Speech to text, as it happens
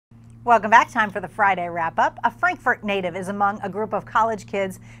Welcome back. Time for the Friday wrap-up. A Frankfort native is among a group of college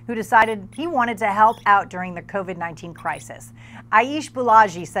kids who decided he wanted to help out during the COVID-19 crisis. Aish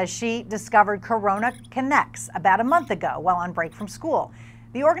Boulaji says she discovered Corona Connects about a month ago while on break from school.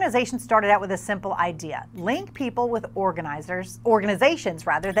 The organization started out with a simple idea: link people with organizations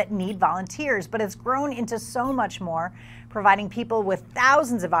that need volunteers, but it's grown into so much more, providing people with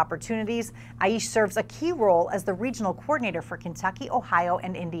thousands of opportunities. Aish serves a key role as the regional coordinator for Kentucky, Ohio,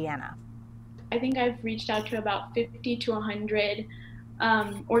 and Indiana. I think I've reached out to about 50 to 100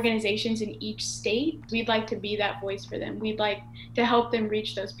 organizations in each state. We'd like to be that voice for them. We'd like to help them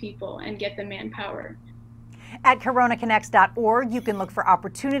reach those people and get the manpower. At coronaconnects.org, you can look for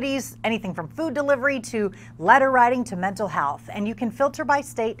opportunities, anything from food delivery to letter writing to mental health. And you can filter by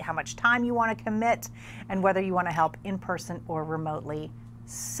state how much time you want to commit and whether you want to help in person or remotely.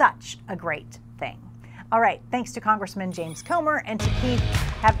 Such a great thing. All right, thanks to Congressman James Comer and to Keith.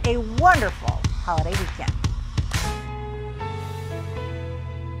 Have a wonderful holiday weekend.